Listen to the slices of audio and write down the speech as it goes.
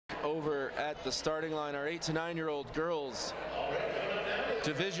over at the starting line. Our 8 to 9-year-old girls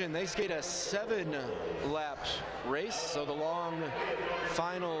division, they skate a 7-lap race. So the long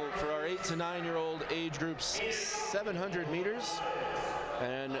final for our 8 to 9-year-old age groups, 700 meters.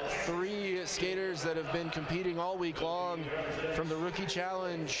 And 3 skaters that have been competing all week long, from the Rookie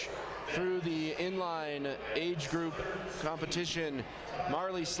Challenge through the Inline age group competition.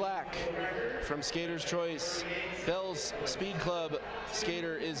 Marley Slack from Skater's Choice. Bell's Speed Club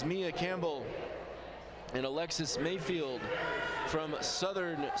skater is Mia Campbell. And Alexis Mayfield from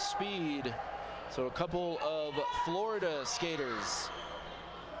Southern Speed. So a couple of Florida skaters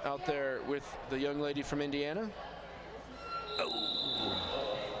out there with the young lady from Indiana.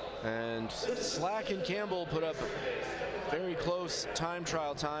 And Slack and Campbell put up very close time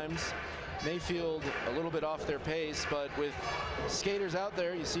trial times. Mayfield a little bit off their pace, but with skaters out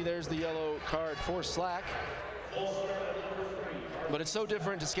there, you see there's the yellow card for Slack. But it's so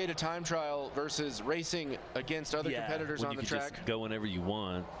different to skate a time trial versus racing against other competitors on the track. Just go whenever you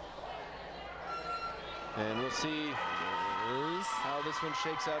want. And we'll see how this one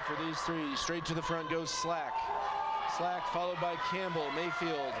shakes out for these 3. Straight to the front goes Slack. Slack followed by Campbell.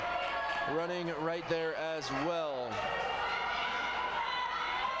 Mayfield running right there as well.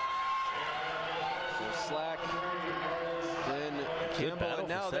 So Slack, then Campbell, and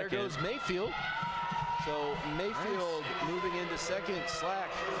now there goes Mayfield. So Mayfield moving into second.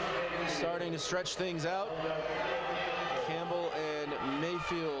 Slack starting to stretch things out. Campbell and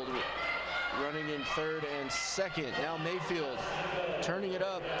Mayfield running in third and second. Now Mayfield turning it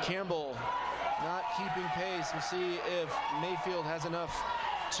up. Campbell not keeping pace. We'll see if Mayfield has enough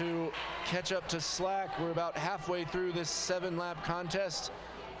to catch up to Slack. We're about halfway through this 7-lap contest.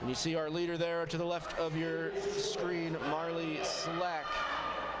 And you see our leader there to the left of your screen, Marley Slack.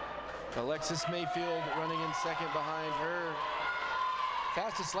 Alexis Mayfield running in second behind her.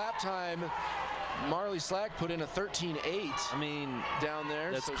 Fastest lap time, Marley Slack put in a 13.8. I mean, down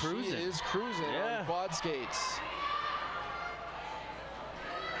there. That's so cruising. She is cruising on quad skates.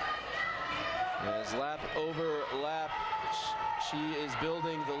 As lap over lap, she is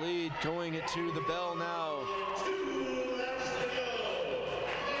building the lead, going to the bell now.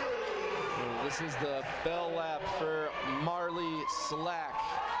 And this is the bell lap for Marley Slack.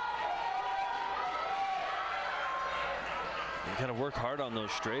 You gotta work hard on those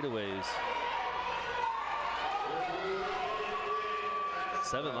straightaways.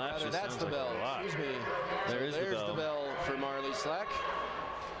 7 laps. That's the bell. Excuse me. There's the bell for Marley Slack.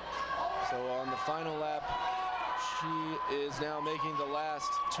 So on the final lap, she is now making the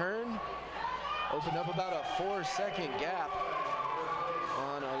last turn. Opened up about a 4-second gap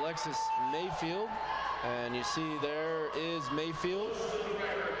on Alexis Mayfield. And you see there is Mayfield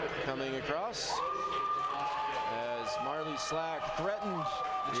coming across. As Marley Slack threatened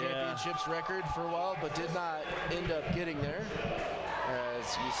the championships record for a while, but did not end up getting there.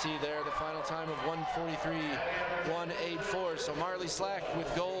 As you see there, the final time of 1:43.184. So Marley Slack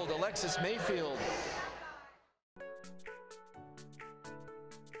with gold. Alexis Mayfield